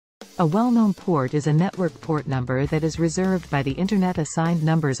A well-known port is a network port number that is reserved by the Internet Assigned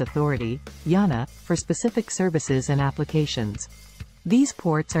Numbers Authority, IANA, for specific services and applications. These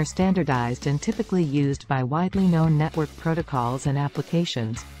ports are standardized and typically used by widely known network protocols and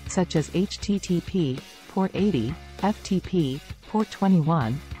applications, such as HTTP, port 80, FTP, port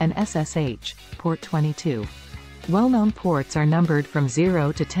 21, and SSH, port 22. Well-known ports are numbered from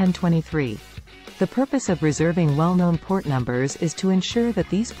 0 to 1023. The purpose of reserving well-known port numbers is to ensure that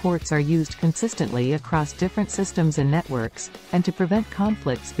these ports are used consistently across different systems and networks, and to prevent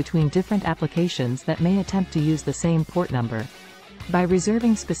conflicts between different applications that may attempt to use the same port number. By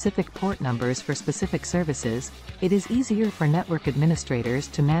reserving specific port numbers for specific services, it is easier for network administrators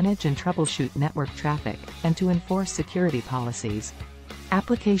to manage and troubleshoot network traffic, and to enforce security policies.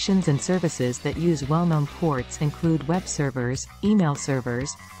 Applications and services that use well-known ports include web servers, email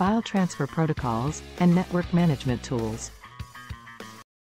servers, file transfer protocols, and network management tools.